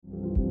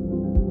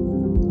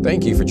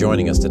Thank you for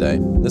joining us today.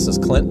 This is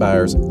Clint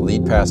Byars,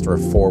 lead pastor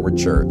of Forward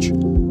Church.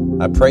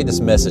 I pray this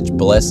message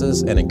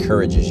blesses and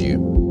encourages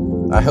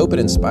you. I hope it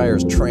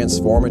inspires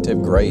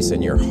transformative grace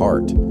in your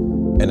heart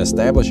and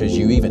establishes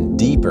you even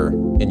deeper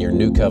in your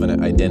new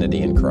covenant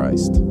identity in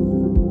Christ.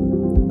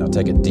 Now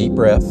take a deep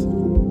breath,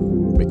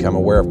 become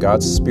aware of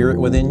God's Spirit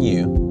within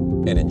you,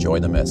 and enjoy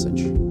the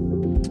message.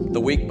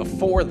 The week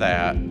before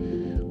that,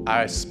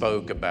 I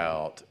spoke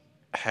about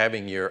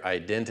having your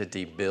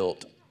identity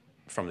built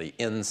from the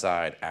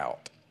inside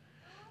out.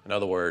 In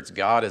other words,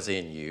 God is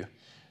in you.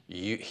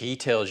 He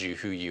tells you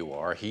who you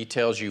are. He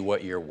tells you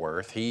what you're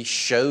worth. He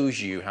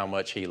shows you how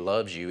much He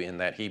loves you in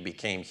that He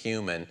became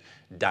human,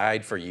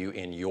 died for you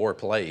in your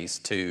place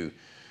to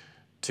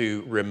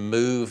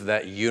remove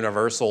that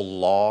universal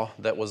law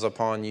that was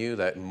upon you,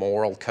 that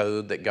moral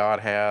code that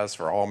God has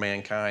for all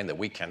mankind that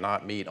we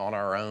cannot meet on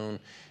our own.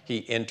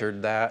 He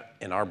entered that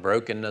in our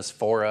brokenness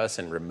for us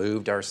and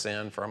removed our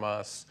sin from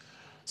us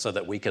so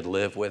that we could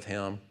live with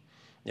Him.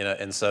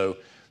 And so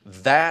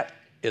that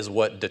is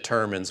what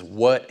determines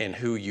what and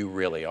who you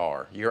really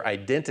are. Your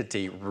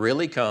identity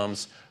really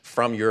comes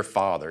from your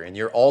Father, and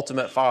your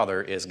ultimate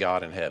Father is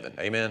God in heaven.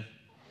 Amen?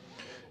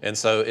 And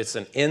so it's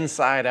an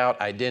inside-out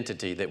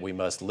identity that we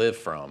must live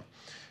from.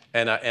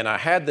 And I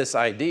had this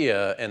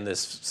idea and this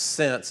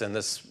sense and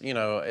this,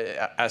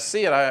 I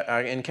see it,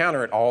 I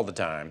encounter it all the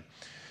time.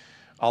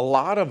 A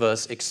lot of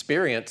us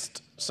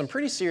experienced some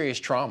pretty serious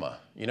trauma.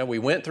 We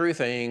went through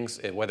things,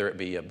 whether it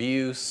be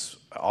abuse,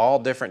 all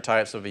different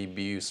types of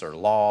abuse or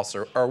loss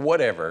or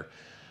whatever.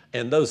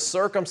 And those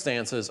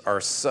circumstances are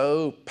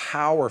so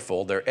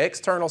powerful. They're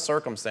external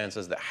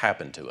circumstances that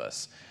happen to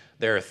us.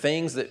 There are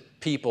things that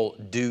people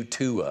do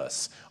to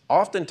us.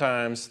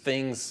 Oftentimes,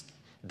 things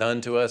done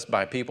to us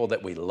by people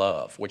that we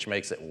love, which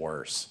makes it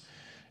worse.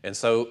 And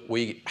so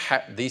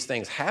these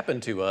things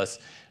happen to us,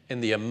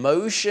 and the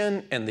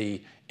emotion and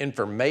the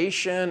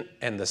information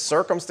and the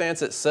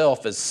circumstance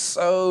itself is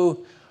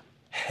so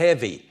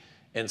heavy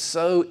and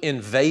so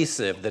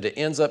invasive that it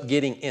ends up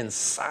getting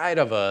inside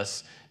of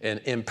us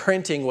and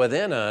imprinting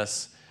within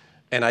us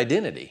an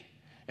identity.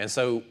 And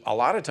so a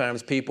lot of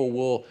times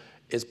people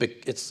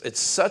it's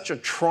such a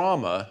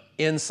trauma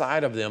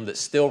inside of them that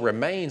still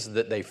remains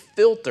that they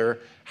filter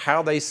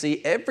how they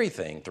see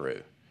everything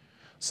through.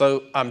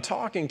 So I'm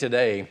talking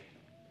today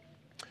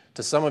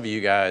to some of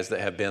you guys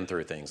that have been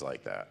through things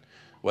like that,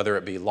 whether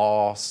it be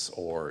loss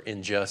or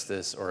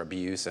injustice or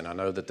abuse. And I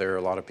know that there are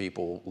a lot of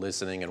people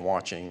listening and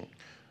watching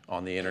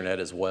on the internet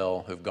as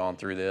well who've gone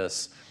through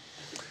this.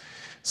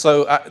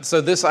 So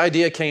this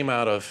idea came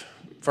out of,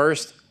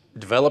 first,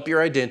 develop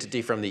your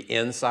identity from the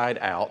inside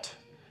out.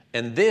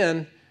 And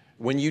then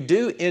when you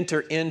do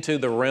enter into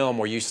the realm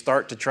where you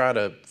start to try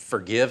to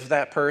forgive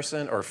that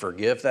person or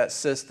forgive that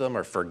system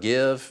or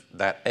forgive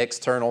that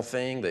external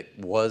thing that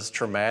was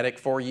traumatic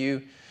for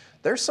you,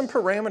 there's some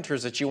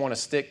parameters that you want to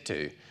stick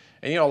to.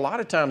 And a lot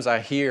of times I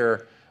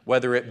hear,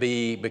 whether it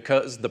be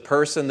because the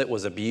person that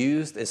was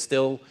abused is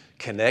still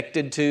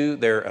connected to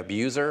their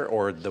abuser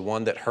or the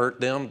one that hurt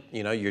them,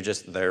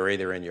 they're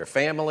either in your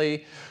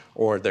family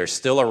or they're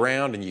still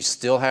around and you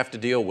still have to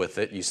deal with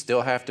it. You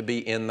still have to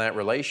be in that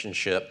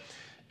relationship.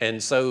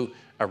 And so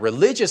a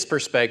religious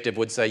perspective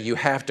would say you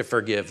have to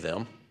forgive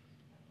them.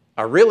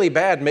 A really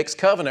bad mixed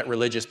covenant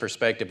religious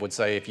perspective would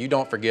say if you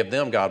don't forgive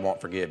them, God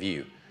won't forgive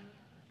you.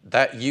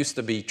 That used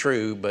to be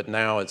true, but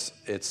now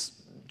it's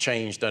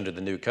changed under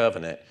the new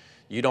covenant.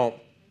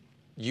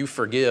 You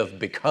forgive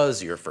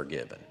because you're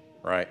forgiven,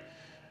 right?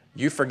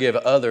 You forgive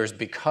others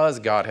because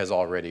God has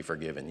already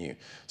forgiven you.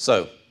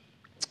 So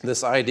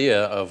this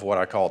idea of what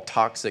I call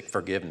toxic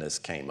forgiveness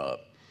came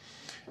up.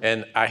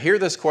 And I hear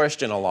this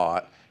question a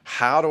lot.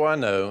 How do I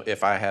know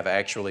if I have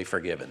actually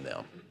forgiven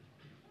them?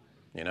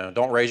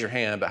 Don't raise your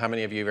hand, but how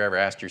many of you have ever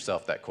asked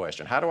yourself that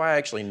question? How do I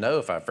actually know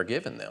if I've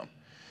forgiven them?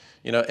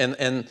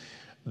 And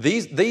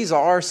these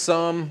are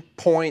some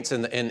points,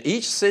 and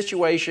each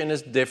situation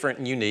is different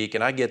and unique,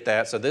 and I get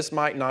that. So this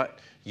might not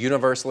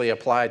universally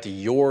apply to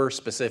your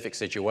specific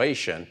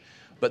situation,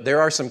 but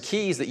there are some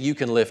keys that you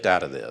can lift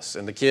out of this.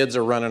 And the kids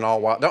are running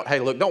all wild.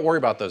 Don't worry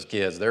about those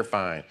kids. They're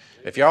fine.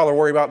 If y'all are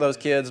worried about those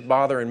kids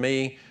bothering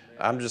me,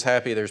 I'm just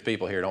happy there's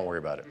people here. Don't worry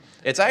about it.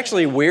 It's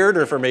actually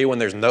weirder for me when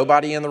there's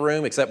nobody in the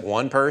room except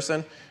one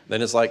person.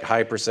 Then it's like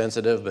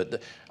hypersensitive.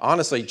 But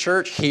honestly,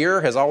 church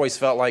here has always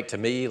felt like, to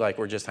me, like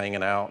we're just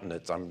hanging out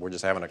and we're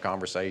just having a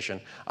conversation.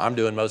 I'm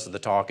doing most of the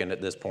talking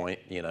at this point.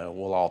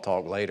 We'll all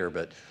talk later,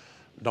 but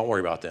don't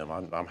worry about them.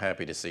 I'm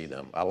happy to see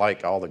them. I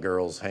like all the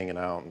girls hanging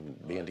out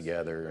and being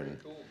together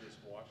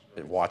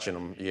and watching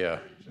them. Yeah,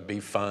 be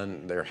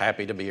fun. They're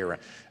happy to be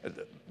around.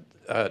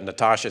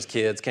 Natasha's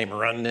kids came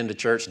running into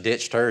church,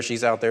 ditched her.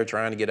 She's out there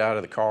trying to get out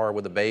of the car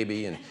with a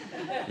baby, and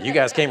you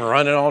guys came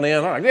running on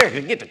in. I'm like, yeah,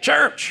 get to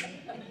church.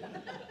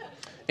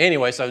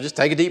 Anyway, so just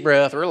take a deep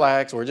breath,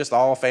 relax. We're just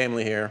all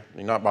family here.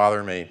 You're not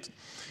bothering me.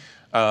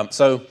 But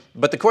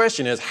the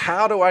question is,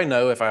 how do I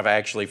know if I've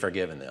actually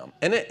forgiven them?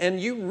 And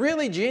you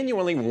really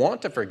genuinely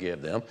want to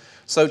forgive them.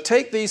 So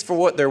take these for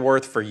what they're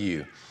worth for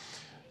you.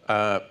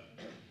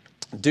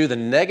 Do the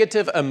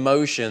negative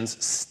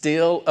emotions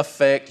still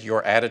affect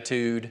your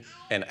attitude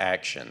and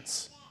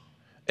actions?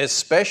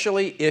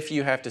 Especially if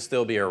you have to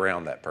still be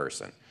around that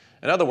person.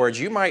 In other words,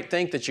 you might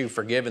think that you've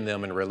forgiven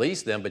them and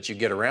released them, but you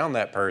get around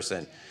that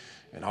person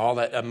and all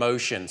that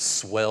emotion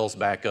swells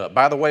back up.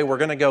 By the way, we're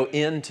going to go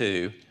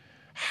into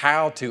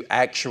how to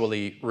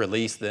actually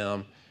release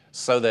them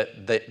so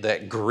that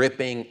that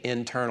gripping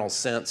internal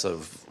sense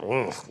of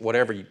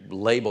whatever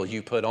label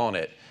you put on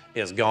it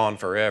is gone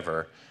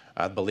forever.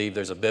 I believe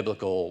there's a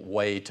biblical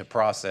way to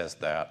process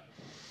that.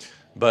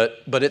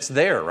 But it's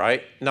there,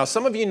 right? Now,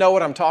 some of you know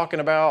what I'm talking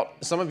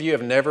about. Some of you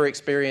have never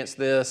experienced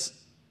this.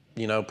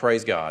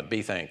 Praise God,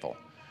 be thankful.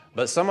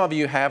 But some of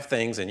you have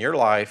things in your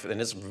life,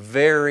 and it's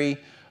very,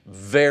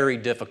 very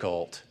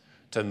difficult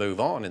to move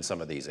on in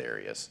some of these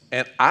areas.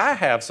 And I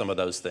have some of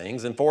those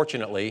things, and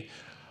fortunately,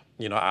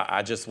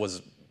 I just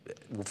was,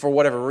 for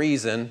whatever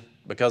reason,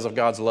 because of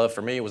God's love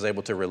for me, was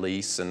able to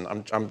release.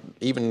 And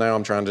even now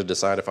I'm trying to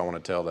decide if I want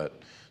to tell that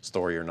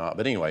story or not.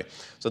 But anyway,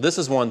 so this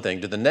is one thing.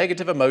 Do the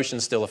negative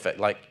emotions still affect,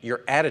 like,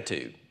 your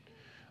attitude?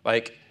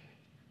 Like,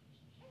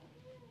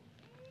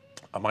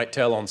 I might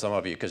tell on some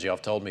of you because y'all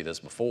have told me this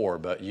before,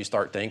 but you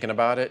start thinking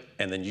about it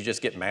and then you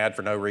just get mad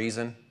for no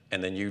reason,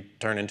 and then you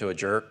turn into a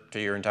jerk to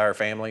your entire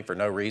family for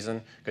no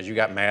reason because you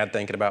got mad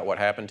thinking about what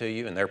happened to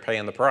you, and they're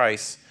paying the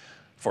price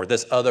for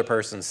this other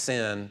person's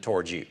sin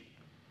towards you.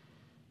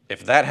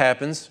 If that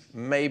happens,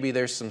 maybe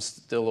there's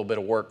still a little bit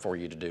of work for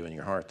you to do in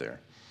your heart there.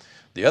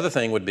 The other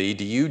thing would be,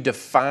 do you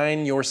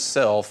define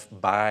yourself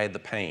by the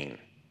pain?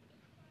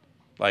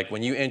 Like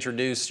when you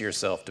introduce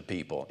yourself to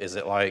people, is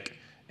it like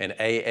an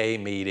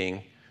AA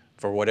meeting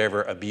for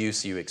whatever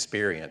abuse you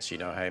experience?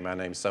 Hey, my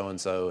name's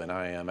so-and-so and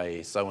I am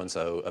a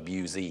so-and-so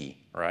abusee,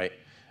 right?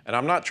 And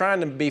I'm not trying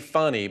to be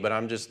funny, but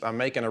I'm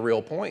making a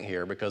real point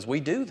here because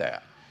we do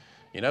that.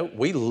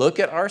 We look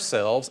at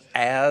ourselves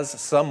as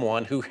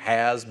someone who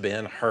has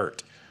been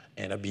hurt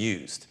and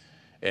abused.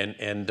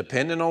 And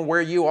depending on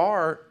where you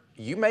are,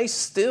 you may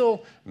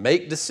still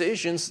make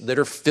decisions that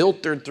are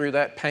filtered through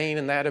that pain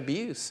and that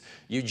abuse.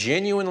 You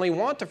genuinely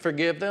want to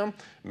forgive them.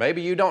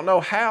 Maybe you don't know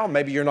how.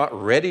 Maybe you're not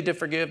ready to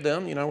forgive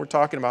them. We're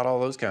talking about all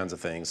those kinds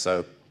of things.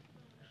 So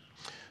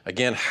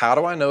again, how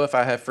do I know if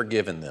I have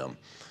forgiven them?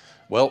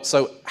 Well,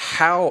 so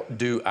how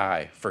do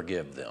I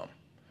forgive them?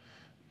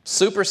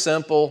 Super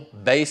simple,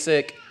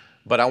 basic,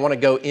 but I want to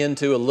go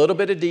into a little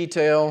bit of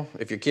detail.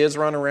 If your kids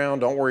run around,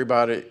 don't worry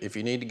about it. If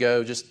you need to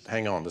go, just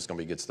hang on. This is going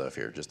to be good stuff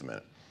here. Just a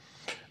minute.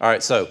 All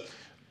right, so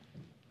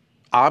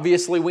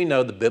obviously we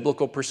know the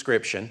biblical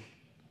prescription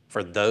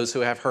for those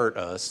who have hurt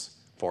us,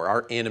 for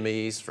our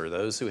enemies, for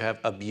those who have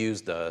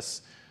abused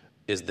us,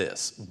 is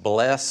this: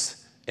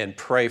 bless and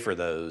pray for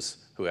those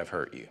who have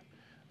hurt you.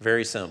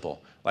 Very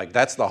simple. Like,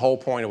 that's the whole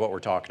point of what we're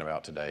talking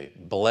about today.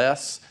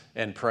 Bless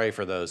and pray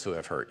for those who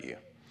have hurt you.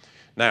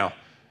 Now,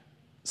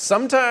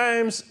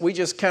 sometimes we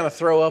just kind of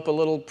throw up a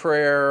little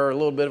prayer or a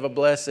little bit of a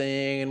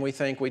blessing, and we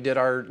think we did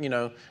our,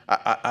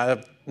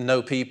 I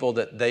know people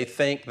that they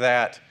think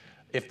that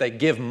if they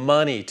give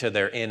money to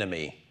their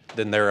enemy,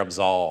 then they're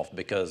absolved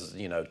because,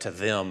 to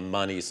them,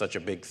 money is such a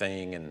big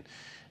thing.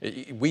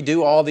 And we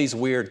do all these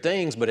weird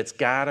things, but it's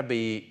got to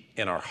be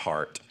in our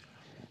heart.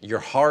 Your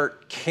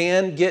heart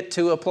can get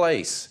to a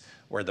place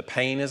where the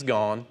pain is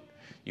gone,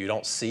 you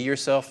don't see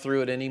yourself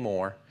through it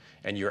anymore,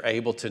 and you're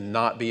able to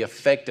not be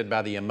affected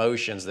by the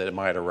emotions that it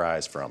might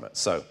arise from it.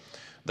 So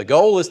the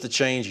goal is to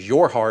change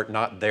your heart,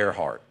 not their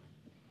heart.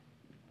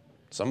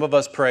 Some of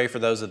us pray for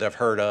those that have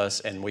hurt us,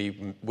 and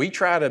we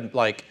try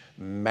to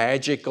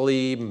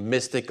magically,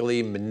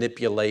 mystically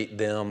manipulate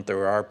them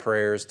through our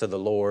prayers to the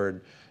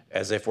Lord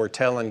as if we're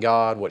telling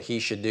God what He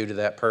should do to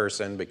that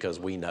person because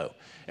we know.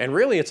 And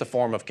really, it's a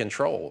form of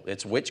control.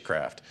 It's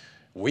witchcraft.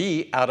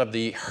 We, out of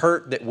the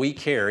hurt that we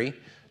carry,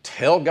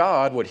 tell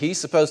God what He's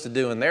supposed to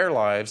do in their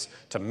lives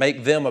to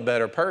make them a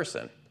better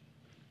person.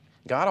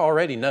 God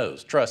already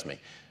knows, trust me.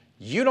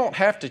 You don't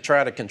have to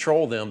try to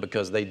control them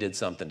because they did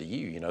something to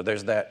you.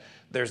 There's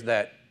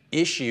that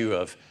issue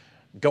of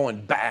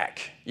going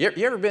back. You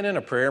ever been in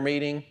a prayer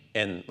meeting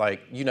and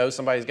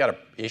somebody's got an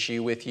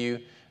issue with you,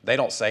 they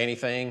don't say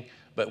anything,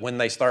 but when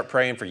they start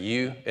praying for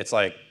you, it's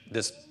like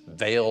this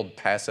veiled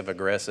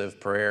passive-aggressive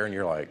prayer, and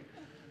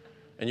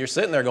you're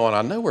sitting there going,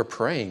 I know we're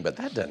praying, but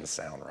that doesn't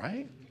sound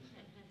right.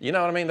 You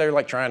know what I mean?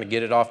 They're trying to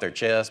get it off their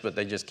chest, but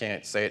they just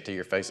can't say it to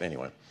your face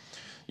anyway.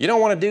 You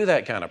don't want to do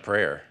that kind of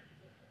prayer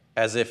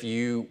as if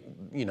you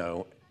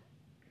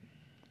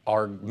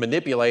are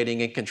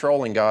manipulating and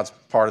controlling God's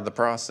part of the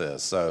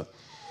process. So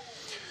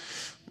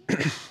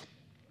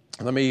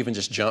let me even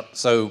just jump.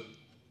 So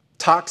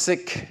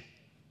toxic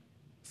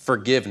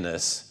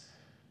forgiveness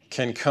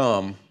can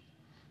come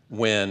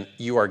when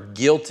you are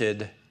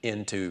guilted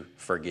into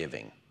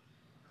forgiving,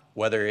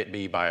 whether it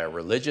be by a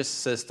religious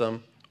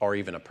system or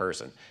even a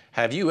person.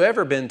 Have you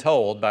ever been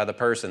told by the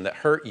person that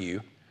hurt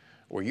you,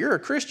 well, you're a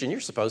Christian, you're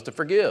supposed to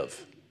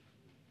forgive?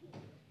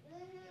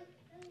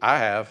 I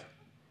have.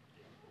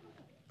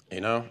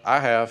 I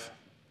have.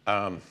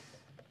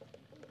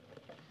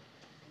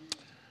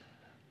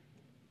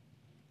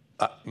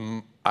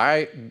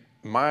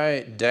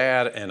 My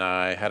dad and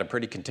I had a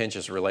pretty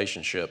contentious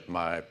relationship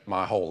my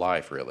whole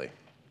life, really.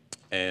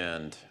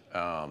 And,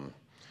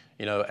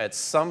 at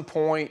some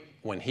point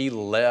when he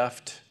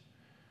left,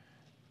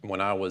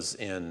 when I was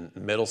in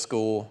middle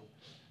school,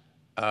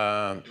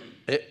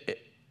 it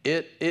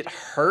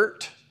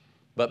hurt,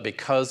 but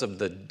because of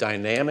the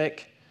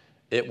dynamic,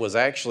 it was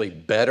actually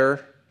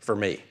better for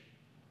me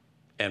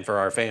and for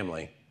our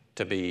family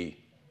to be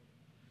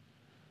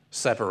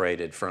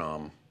separated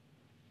from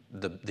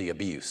the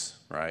abuse,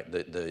 right?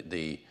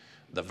 The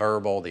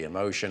verbal, the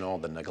emotional,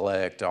 the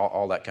neglect,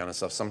 all that kind of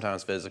stuff.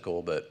 Sometimes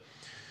physical,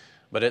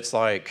 but it's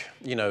like,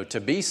 to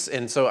be.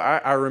 And so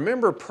I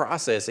remember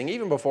processing,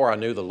 even before I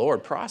knew the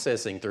Lord,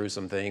 processing through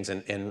some things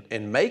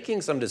and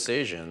making some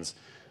decisions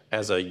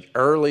as a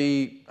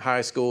early high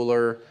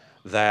schooler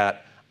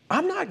that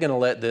I'm not going to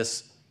let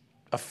this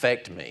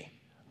affect me.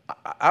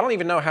 I don't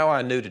even know how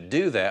I knew to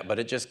do that, but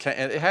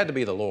it had to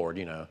be the Lord,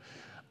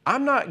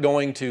 I'm not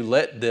going to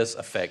let this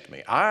affect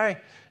me. And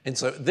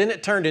so then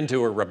it turned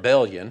into a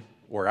rebellion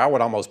where I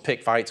would almost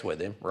pick fights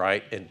with him,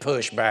 right, and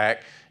push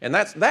back. And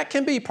that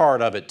can be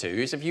part of it too.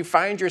 Is if you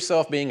find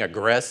yourself being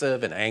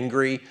aggressive and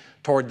angry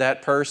toward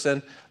that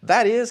person,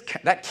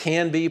 that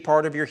can be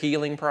part of your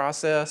healing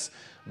process,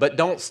 but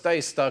don't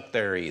stay stuck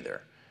there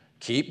either.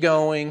 Keep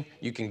going.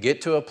 You can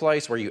get to a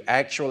place where you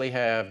actually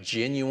have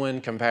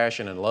genuine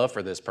compassion and love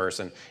for this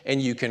person,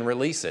 and you can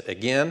release it,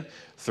 again,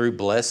 through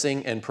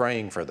blessing and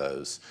praying for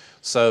those.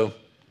 So,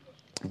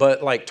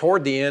 but like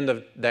toward the end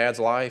of Dad's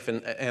life,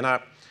 and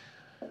I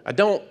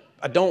don't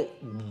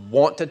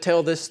want to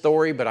tell this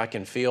story, but I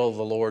can feel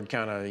the Lord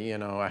kind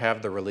of, I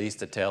have the release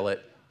to tell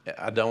it.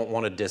 I don't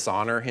want to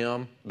dishonor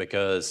him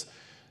because,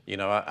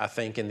 I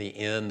think in the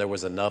end there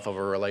was enough of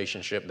a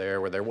relationship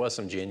there where there was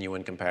some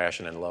genuine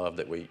compassion and love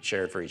that we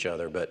shared for each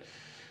other. But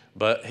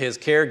his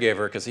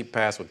caregiver, because he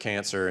passed with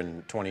cancer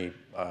in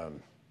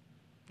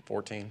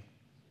 2014,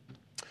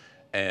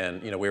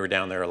 and we were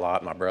down there a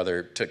lot. My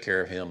brother took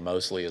care of him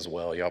mostly as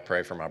well. Y'all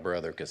pray for my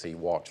brother because he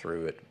walked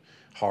through it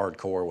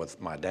hardcore with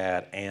my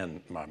dad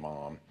and my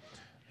mom.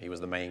 He was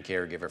the main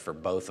caregiver for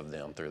both of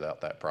them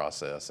throughout that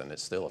process, and it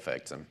still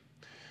affects him.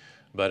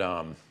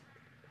 But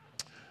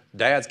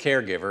Dad's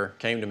caregiver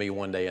came to me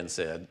one day and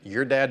said,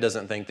 "Your dad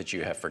doesn't think that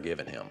you have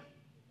forgiven him."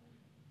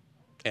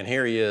 And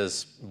here he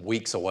is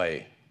weeks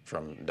away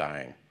from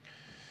dying.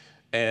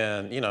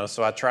 And,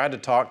 so I tried to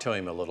talk to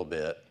him a little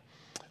bit,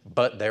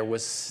 but there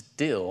was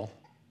still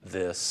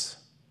this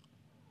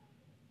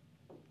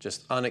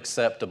just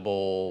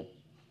unacceptable.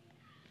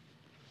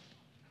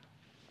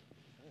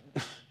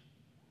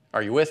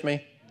 Are you with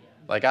me?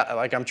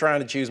 I'm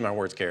trying to choose my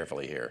words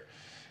carefully here.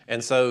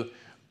 And so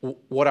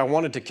what I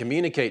wanted to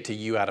communicate to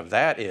you out of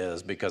that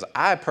is, because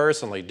I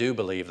personally do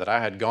believe that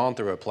I had gone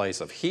through a place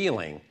of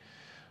healing,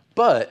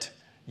 but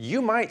you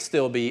might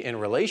still be in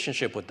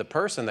relationship with the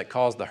person that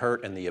caused the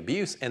hurt and the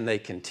abuse, and they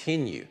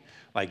continue.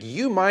 Like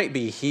you might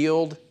be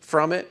healed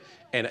from it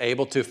and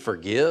able to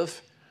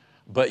forgive,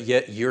 but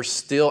yet you're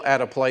still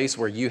at a place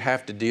where you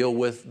have to deal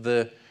with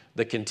the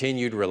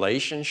continued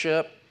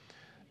relationship.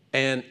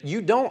 And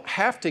you don't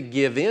have to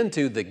give in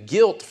to the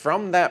guilt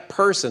from that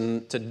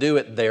person to do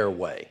it their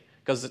way.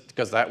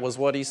 Because that was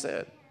what he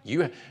said.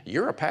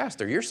 You're a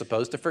pastor. You're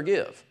supposed to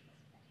forgive.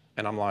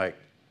 And I'm like,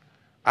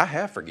 I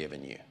have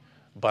forgiven you.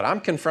 But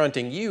I'm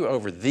confronting you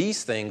over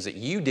these things that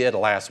you did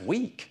last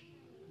week,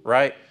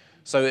 right?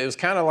 So it was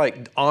kind of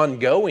like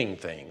ongoing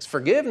things.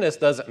 Forgiveness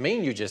doesn't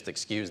mean you just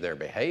excuse their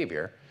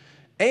behavior.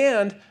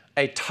 And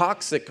a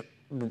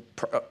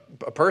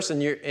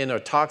person you're in a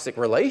toxic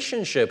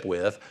relationship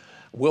with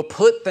will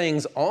put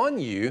things on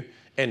you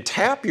and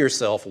tap your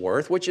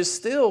self-worth, which is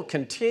still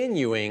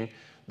continuing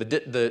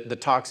the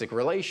toxic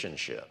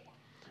relationship.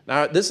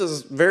 Now, this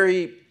is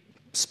very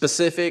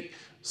specific.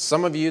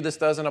 Some of you this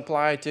doesn't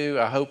apply to.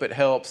 I hope it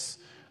helps.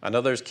 I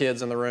know there's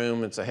kids in the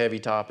room. It's a heavy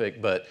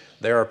topic, but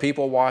there are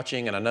people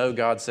watching, and I know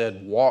God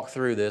said walk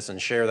through this and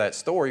share that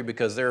story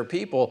because there are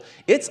people.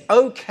 It's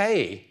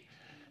okay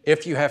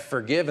if you have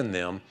forgiven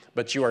them,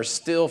 but you are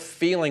still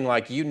feeling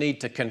like you need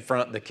to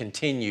confront the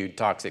continued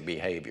toxic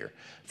behavior.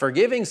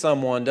 Forgiving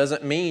someone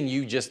doesn't mean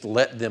you just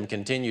let them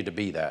continue to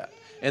be that.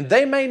 And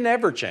they may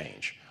never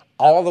change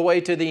all the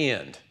way to the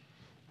end.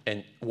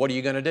 And what are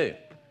you going to do?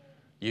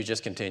 You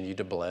just continue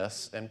to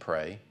bless and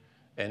pray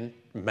and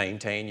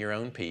maintain your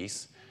own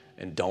peace.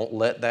 And don't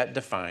let that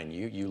define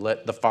you. You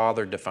let the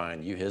Father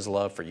define you, His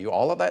love for you,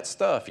 all of that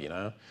stuff,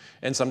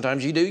 And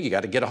sometimes you do. You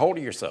got to get a hold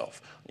of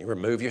yourself. You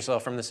remove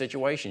yourself from the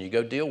situation. You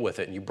go deal with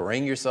it. And you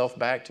bring yourself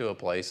back to a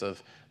place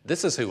of,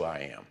 this is who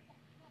I am.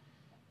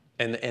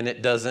 And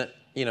it doesn't,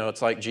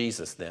 it's like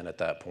Jesus then at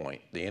that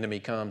point. The enemy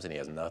comes and he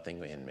has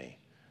nothing in me.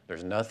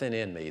 There's nothing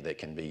in me that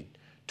can be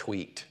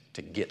tweaked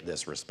to get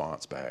this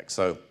response back.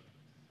 So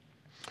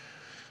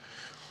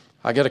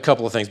I got a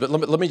couple of things, but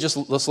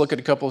let's look at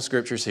a couple of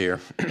scriptures here.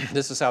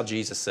 This is how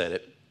Jesus said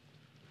it.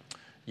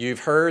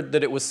 You've heard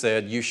that it was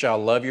said, you shall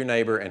love your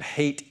neighbor and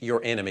hate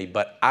your enemy.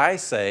 But I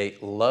say,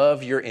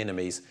 love your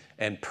enemies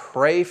and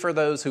pray for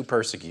those who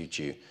persecute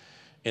you.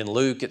 In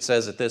Luke, it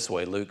says it this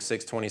way, Luke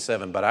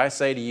 6:27, "But I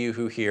say to you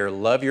who hear,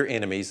 love your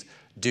enemies,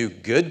 do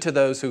good to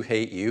those who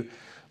hate you,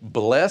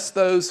 bless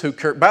those who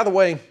curse." By the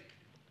way,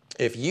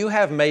 if you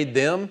have made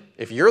them,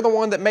 if you're the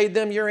one that made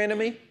them your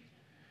enemy,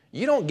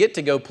 you don't get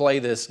to go play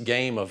this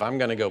game of I'm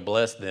going to go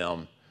bless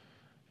them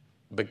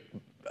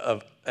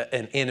of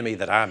an enemy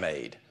that I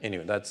made.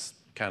 Anyway, that's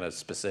kind of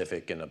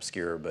specific and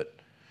obscure, but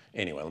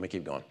anyway, let me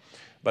keep going.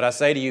 "But I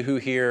say to you who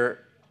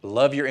hear,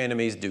 love your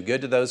enemies, do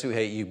good to those who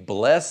hate you,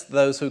 bless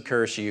those who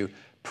curse you,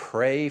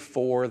 pray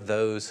for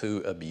those who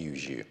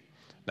abuse you."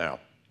 Now,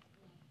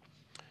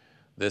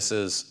 this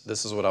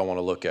is what I want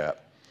to look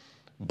at.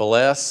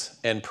 Bless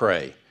and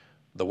pray.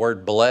 The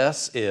word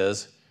bless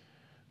is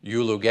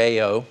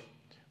eulogeo,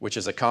 which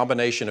is a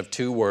combination of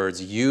two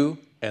words, eu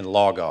and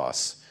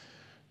logos.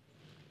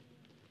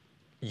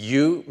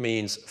 Eu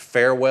means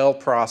farewell,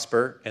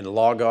 prosper, and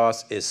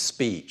logos is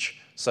speech.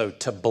 So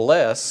to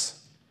bless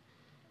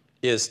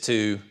is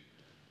to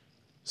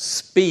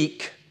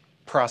speak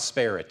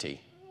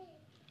prosperity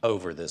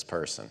over this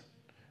person.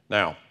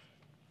 Now,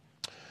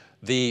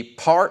 the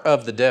part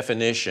of the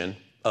definition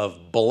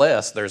of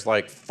bless, there's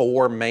like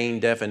 4 main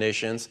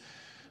definitions.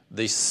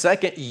 The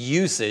second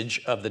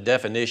usage of the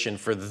definition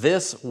for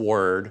this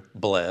word,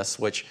 bless,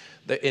 which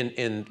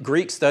in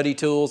Greek study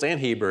tools and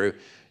Hebrew,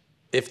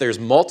 if there's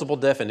multiple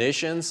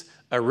definitions,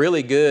 a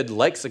really good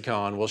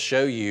lexicon will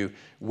show you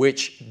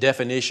which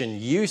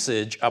definition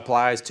usage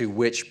applies to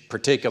which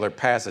particular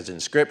passage in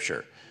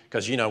Scripture.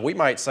 Because, we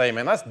might say,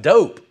 man, that's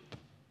dope.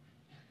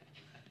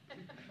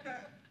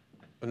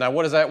 Now,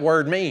 what does that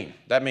word mean?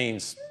 That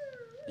means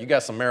you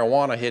got some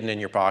marijuana hidden in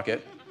your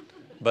pocket.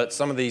 But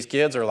some of these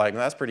kids are like,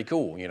 that's pretty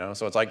cool,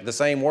 So it's like the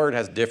same word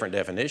has different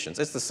definitions.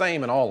 It's the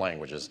same in all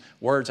languages.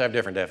 Words have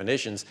different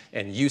definitions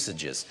and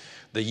usages.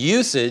 The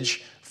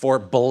usage for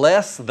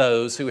bless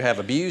those who have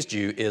abused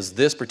you is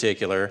this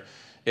particular.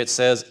 It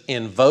says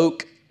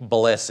invoke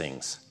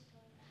blessings.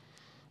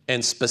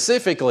 And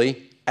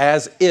specifically,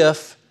 as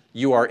if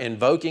you are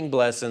invoking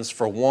blessings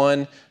for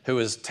one who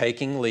is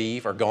taking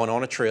leave or going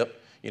on a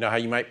trip. You know how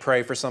you might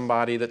pray for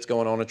somebody that's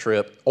going on a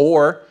trip,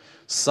 or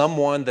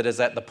someone that is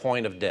at the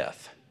point of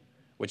death,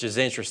 which is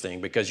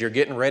interesting because you're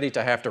getting ready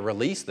to have to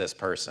release this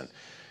person.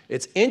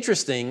 It's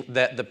interesting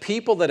that the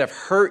people that have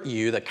hurt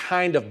you, the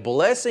kind of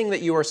blessing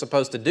that you are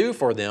supposed to do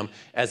for them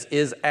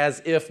is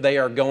as if they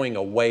are going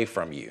away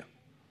from you.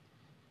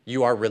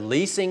 You are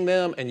releasing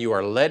them and you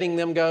are letting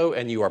them go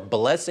and you are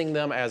blessing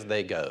them as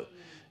they go.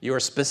 You are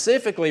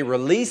specifically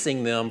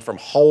releasing them from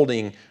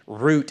holding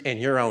root in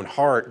your own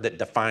heart that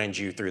defines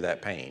you through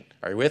that pain.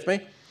 Are you with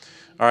me?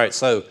 All right,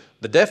 so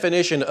the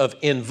definition of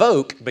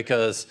invoke,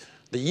 because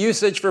the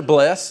usage for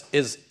bless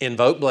is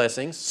invoke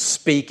blessings,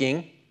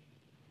 speaking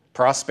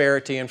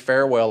prosperity and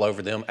farewell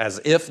over them as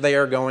if they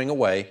are going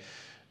away.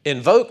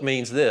 Invoke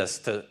means this,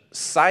 to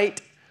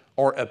cite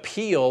or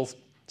appeal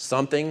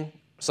something,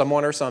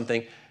 someone or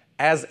something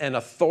as an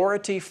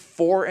authority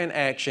for an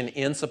action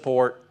in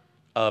support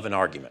of an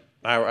argument.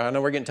 I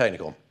know we're getting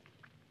technical,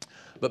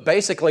 but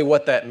basically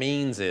what that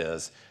means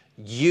is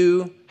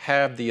you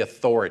have the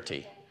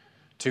authority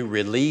to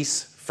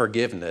release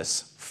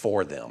forgiveness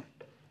for them.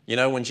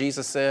 When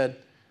Jesus said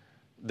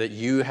that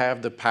you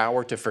have the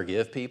power to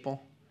forgive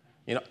people,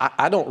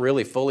 I don't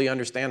really fully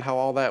understand how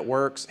all that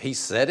works. He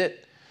said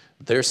it.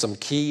 There's some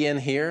key in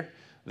here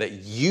that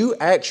you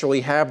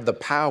actually have the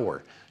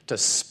power to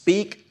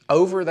speak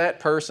over that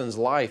person's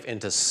life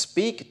and to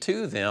speak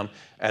to them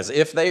as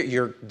if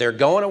they're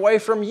going away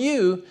from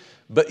you,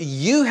 but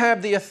you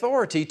have the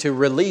authority to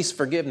release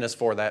forgiveness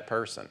for that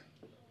person.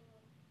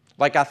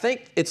 Like, I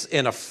think it's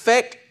an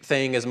effect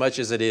thing as much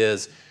as it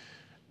is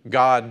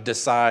God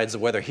decides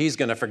whether He's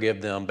going to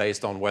forgive them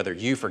based on whether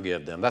you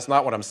forgive them. That's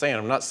not what I'm saying.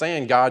 I'm not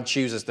saying God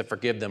chooses to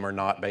forgive them or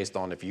not based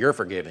on if you're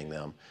forgiving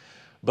them.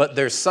 But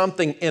there's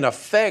something in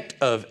effect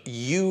of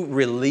you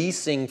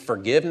releasing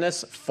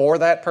forgiveness for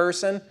that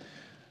person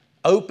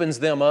opens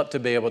them up to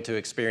be able to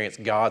experience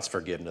God's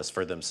forgiveness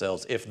for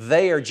themselves if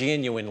they are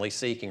genuinely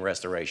seeking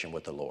restoration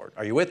with the Lord.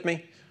 Are you with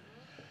me?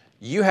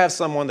 You have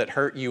someone that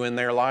hurt you in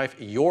their life.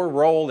 Your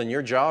role and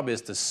your job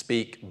is to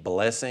speak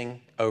blessing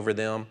over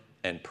them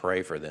and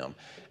pray for them,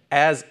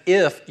 as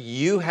if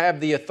you have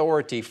the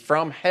authority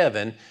from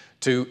heaven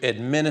to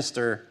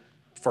administer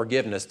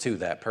forgiveness to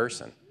that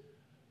person,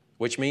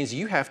 which means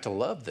you have to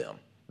love them,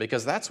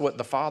 because that's what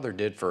the Father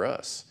did for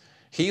us.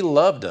 He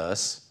loved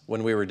us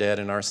when we were dead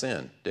in our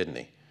sin, didn't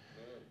He?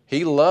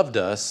 He loved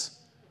us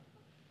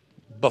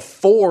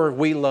before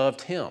we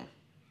loved Him.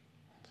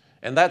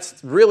 And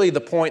that's really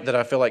the point that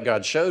I feel like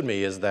God showed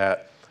me, is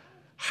that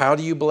how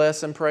do you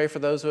bless and pray for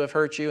those who have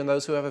hurt you and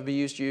those who have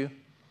abused you?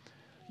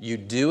 You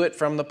do it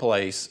from the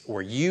place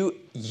where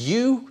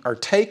you are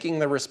taking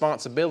the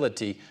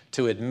responsibility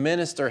to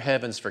administer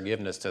heaven's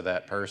forgiveness to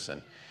that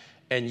person.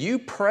 And you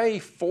pray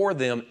for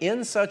them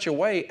in such a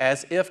way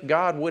as if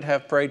God would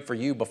have prayed for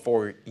you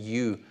before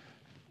you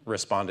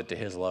responded to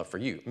His love for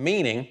you.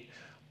 Meaning,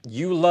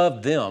 you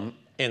love them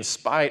in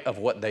spite of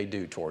what they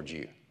do towards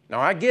you.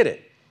 Now, I get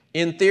it.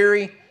 In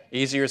theory,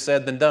 easier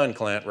said than done,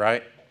 Clint,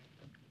 right?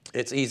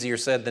 It's easier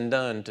said than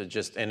done to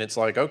just, and it's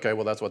like, okay,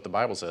 well, that's what the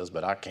Bible says,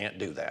 but I can't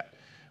do that.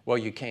 Well,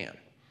 you can.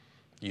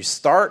 You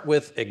start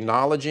with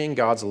acknowledging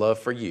God's love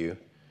for you,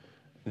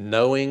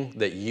 knowing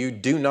that you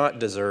do not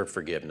deserve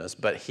forgiveness,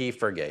 but He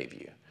forgave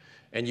you.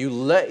 And you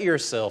let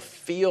yourself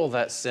feel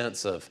that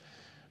sense of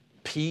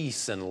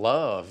peace and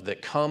love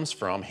that comes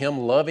from Him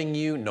loving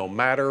you no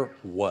matter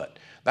what.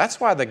 That's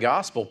why the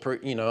gospel,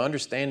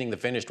 understanding the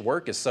finished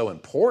work is so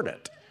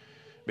important,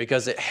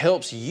 because it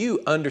helps you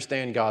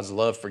understand God's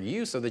love for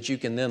you so that you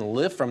can then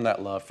live from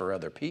that love for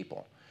other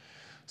people.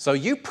 So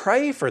you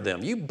pray for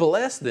them, you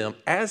bless them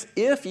as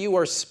if you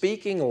are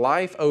speaking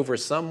life over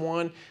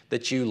someone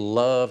that you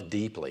love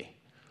deeply.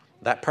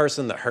 That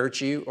person that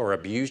hurt you or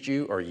abused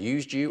you or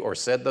used you or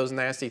said those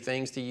nasty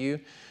things to you,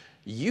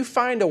 you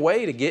find a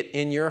way to get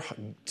in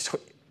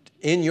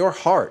your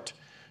heart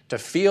to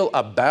feel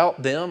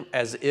about them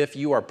as if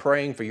you are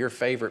praying for your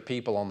favorite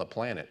people on the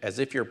planet, as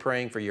if you're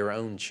praying for your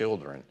own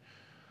children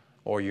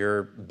or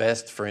your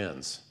best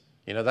friends.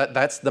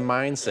 That's the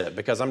mindset,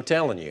 because I'm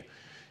telling you,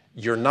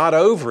 you're not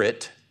over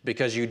it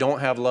because you don't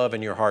have love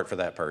in your heart for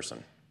that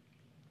person.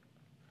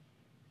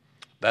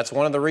 That's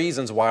one of the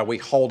reasons why we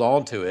hold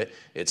on to it.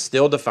 It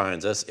still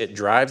defines us. It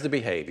drives the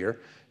behavior.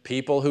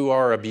 People who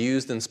are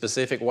abused in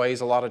specific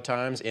ways a lot of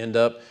times end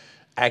up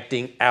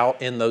acting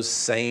out in those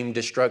same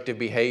destructive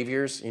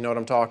behaviors. You know what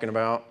I'm talking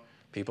about?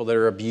 People that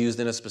are abused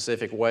in a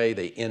specific way,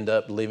 they end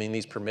up living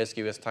these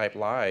promiscuous type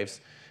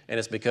lives. And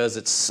it's because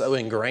it's so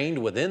ingrained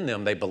within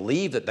them. They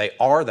believe that they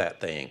are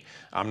that thing.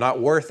 I'm not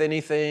worth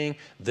anything.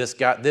 This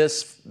got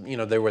this,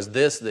 there was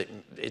this,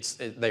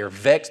 they are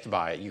vexed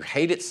by it. You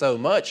hate it so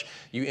much,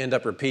 you end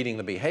up repeating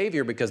the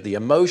behavior because the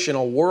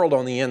emotional world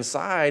on the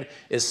inside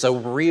is so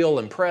real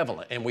and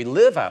prevalent. And we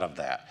live out of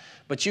that.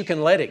 But you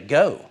can let it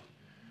go.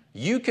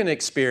 You can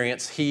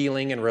experience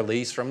healing and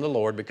release from the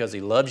Lord because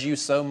He loves you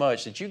so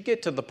much that you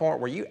get to the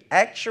point where you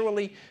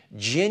actually,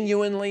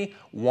 genuinely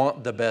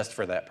want the best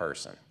for that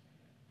person.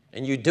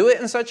 And you do it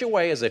in such a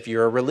way as if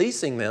you're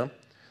releasing them,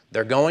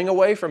 they're going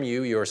away from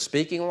you, you're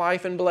speaking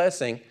life and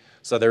blessing.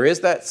 So there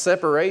is that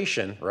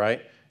separation,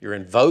 right? You're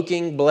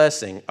invoking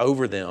blessing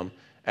over them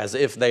as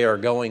if they are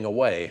going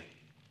away,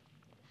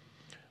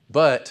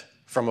 but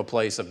from a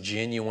place of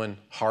genuine,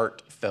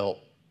 heartfelt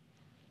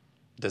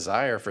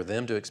desire for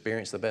them to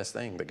experience the best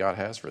thing that God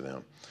has for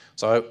them.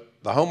 So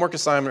the homework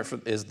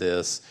assignment is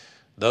this.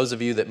 Those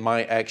of you that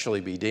might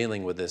actually be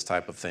dealing with this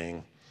type of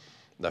thing,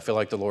 I feel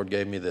like the Lord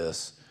gave me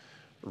this.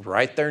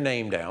 Write their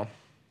name down.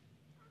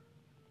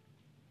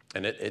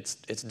 And it's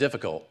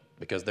difficult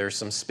because there's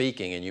some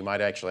speaking, and you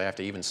might actually have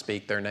to even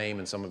speak their name,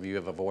 and some of you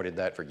have avoided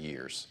that for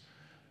years.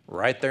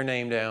 Write their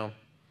name down.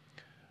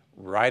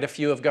 Write a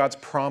few of God's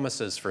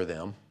promises for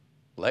them.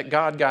 Let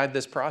God guide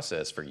this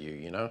process for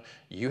you,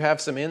 You have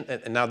some,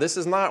 now this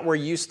is not where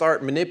you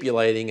start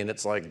manipulating and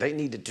it's like they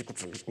need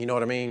to, you know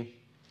what I mean?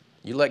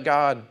 You let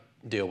God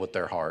deal with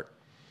their heart.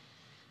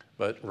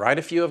 But write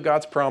a few of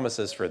God's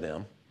promises for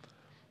them.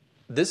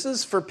 This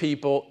is for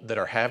people that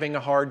are having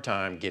a hard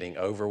time getting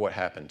over what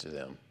happened to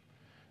them,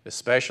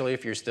 especially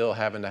if you're still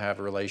having to have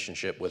a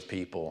relationship with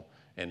people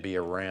and be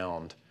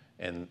around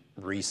and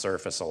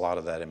resurface a lot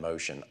of that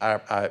emotion.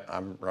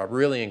 I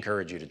really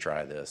encourage you to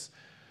try this.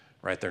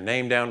 Write their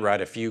name down,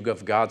 write a few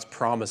of God's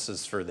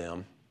promises for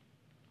them,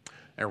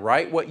 and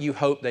write what you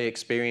hope they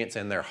experience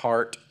in their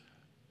heart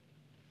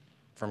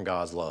from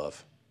God's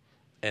love.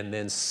 And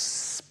then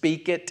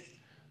speak it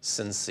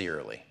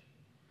sincerely.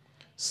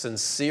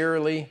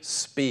 Sincerely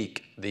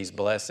speak these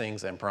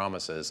blessings and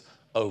promises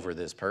over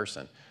this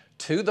person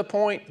to the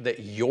point that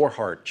your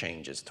heart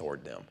changes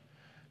toward them,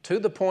 to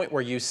the point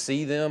where you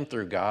see them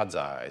through God's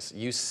eyes.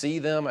 You see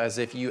them as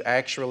if you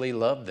actually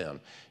love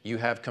them. You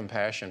have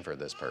compassion for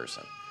this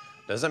person.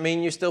 Doesn't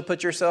mean you still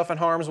put yourself in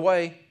harm's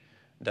way.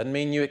 Doesn't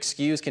mean you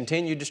excuse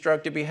continued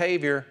destructive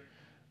behavior,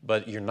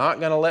 but you're not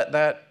going to let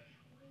that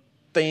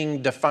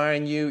thing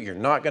define you. You're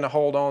not going to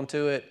hold on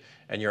to it.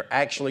 And you're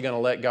actually going to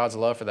let God's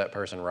love for that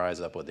person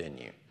rise up within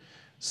you.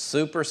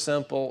 Super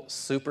simple,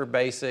 super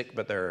basic,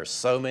 but there are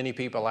so many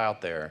people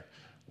out there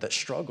that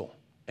struggle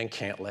and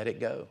can't let it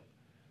go.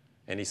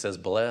 And He says,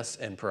 bless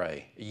and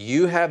pray.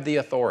 You have the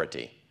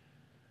authority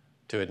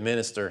to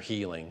administer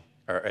healing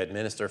or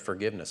administer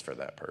forgiveness for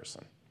that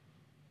person.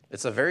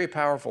 It's a very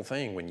powerful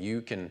thing when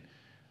you can,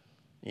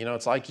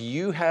 it's like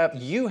you have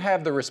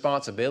the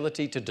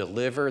responsibility to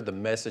deliver the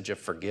message of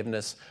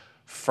forgiveness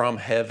from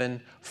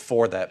heaven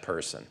for that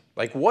person.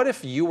 Like, what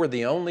if you were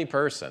the only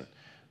person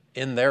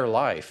in their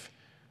life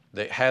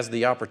that has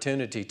the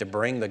opportunity to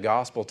bring the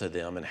gospel to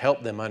them and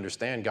help them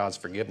understand God's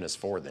forgiveness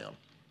for them?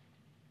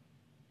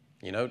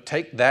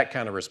 Take that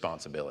kind of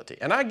responsibility.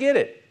 And I get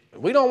it.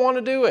 We don't want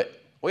to do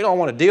it. We don't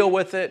want to deal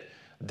with it.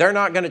 They're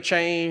not going to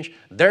change.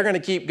 They're going to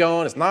keep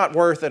going. It's not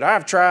worth it.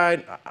 I've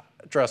tried.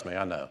 Trust me,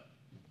 I know.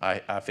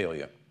 I feel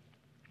you.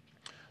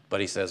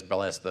 But He says,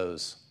 bless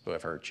those who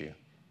have hurt you.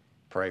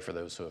 Pray for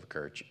those who have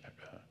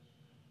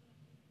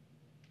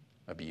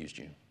abused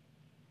you.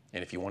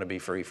 And if you want to be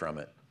free from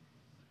it,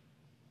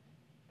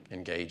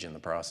 engage in the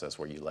process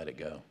where you let it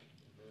go.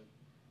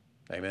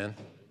 Amen?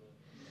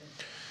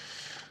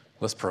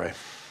 Let's pray.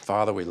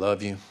 Father, we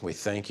love you. We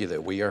thank you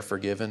that we are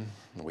forgiven.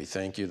 We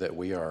thank you that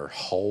we are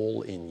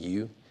whole in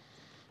you.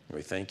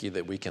 We thank you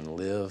that we can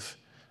live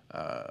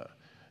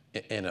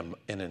in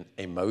an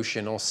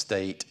emotional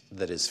state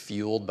that is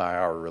fueled by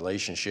our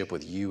relationship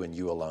with you and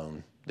you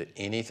alone. That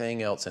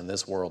anything else in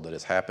this world that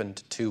has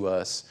happened to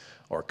us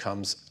or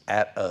comes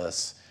at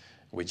us,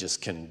 we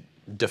just can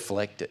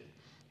deflect it.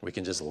 We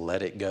can just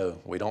let it go.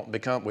 We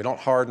don't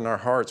harden our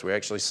hearts. We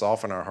actually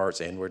soften our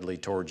hearts inwardly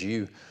towards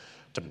you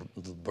to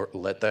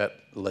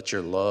let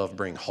your love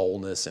bring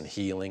wholeness and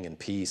healing and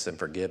peace and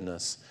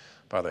forgiveness.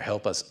 Father,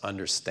 help us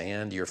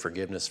understand your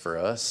forgiveness for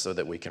us so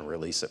that we can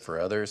release it for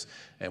others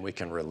and we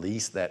can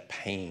release that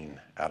pain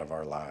out of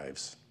our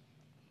lives.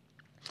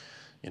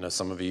 You know,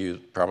 some of you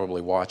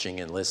probably watching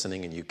and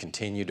listening, and you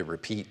continue to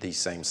repeat these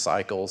same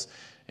cycles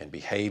and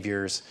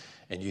behaviors,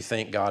 and you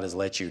think God has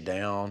let you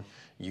down.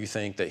 You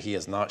think that he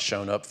has not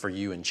shown up for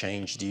you and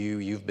changed you.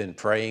 You've been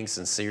praying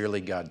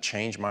sincerely, God,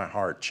 change my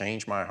heart,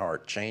 change my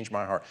heart, change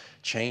my heart,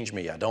 change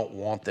me. I don't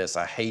want this.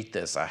 I hate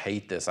this. I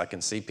hate this. I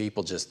can see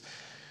people just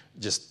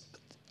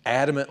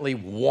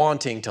adamantly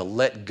wanting to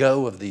let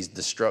go of these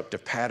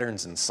destructive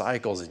patterns and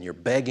cycles, and you're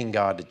begging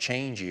God to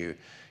change you.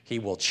 He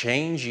will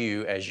change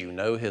you as you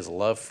know his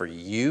love for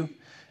you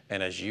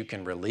and as you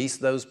can release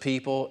those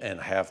people and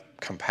have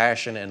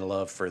compassion and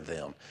love for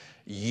them.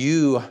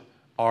 You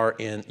are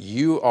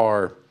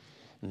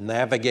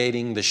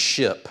navigating the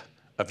ship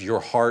of your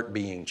heart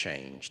being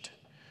changed.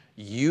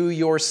 You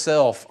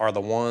yourself are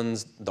the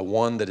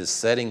one that is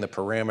setting the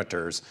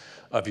parameters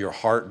of your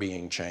heart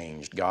being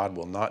changed. God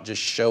will not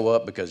just show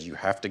up because you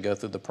have to go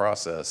through the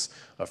process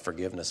of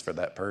forgiveness for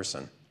that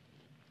person.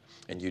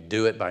 And you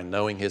do it by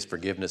knowing his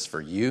forgiveness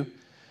for you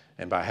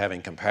and by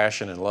having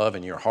compassion and love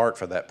in your heart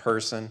for that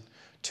person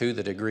to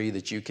the degree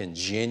that you can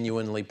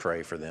genuinely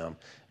pray for them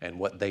and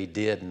what they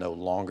did no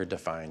longer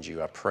defines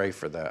you. I pray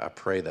for that. I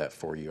pray that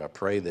for you. I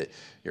pray that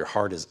your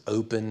heart is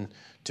open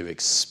to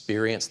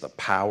experience the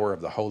power of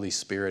the Holy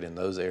Spirit in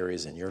those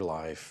areas in your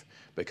life,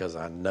 because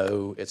I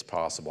know it's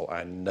possible.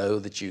 I know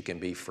that you can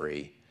be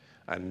free.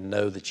 I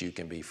know that you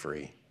can be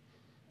free.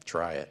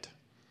 Try it.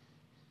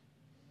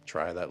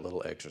 Try that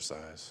little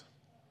exercise.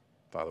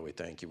 Father, we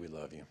thank you. We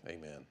love you.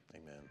 Amen.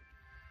 Amen.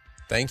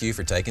 Thank you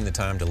for taking the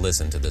time to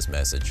listen to this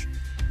message.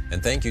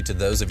 And thank you to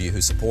those of you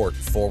who support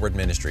Forward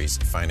Ministries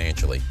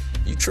financially.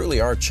 You truly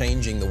are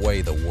changing the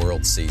way the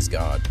world sees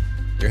God.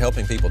 You're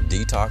helping people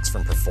detox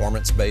from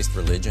performance-based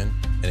religion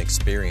and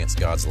experience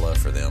God's love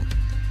for them.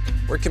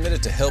 We're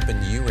committed to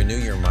helping you renew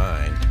your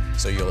mind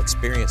so you'll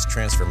experience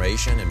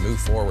transformation and move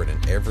forward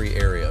in every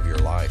area of your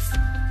life.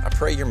 I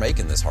pray you're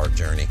making this heart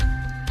journey.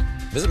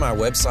 Visit my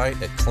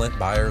website at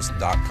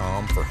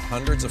clintbyars.com for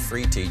hundreds of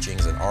free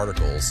teachings and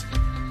articles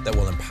that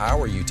will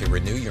empower you to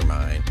renew your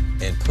mind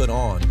and put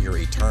on your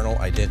eternal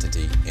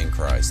identity in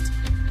Christ.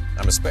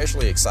 I'm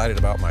especially excited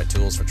about my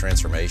tools for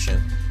transformation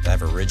that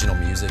have original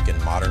music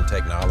and modern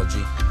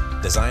technology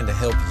designed to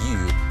help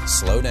you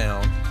slow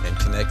down and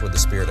connect with the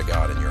Spirit of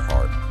God in your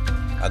heart.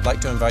 I'd like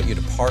to invite you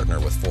to partner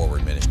with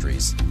Forward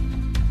Ministries.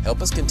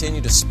 Help us continue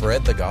to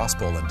spread the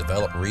gospel and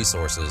develop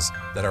resources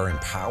that are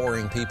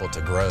empowering people to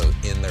grow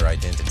in their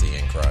identity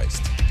in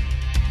Christ.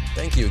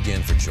 Thank you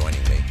again for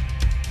joining me.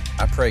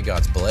 I pray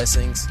God's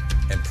blessings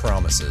and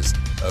promises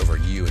over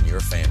you and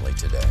your family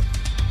today.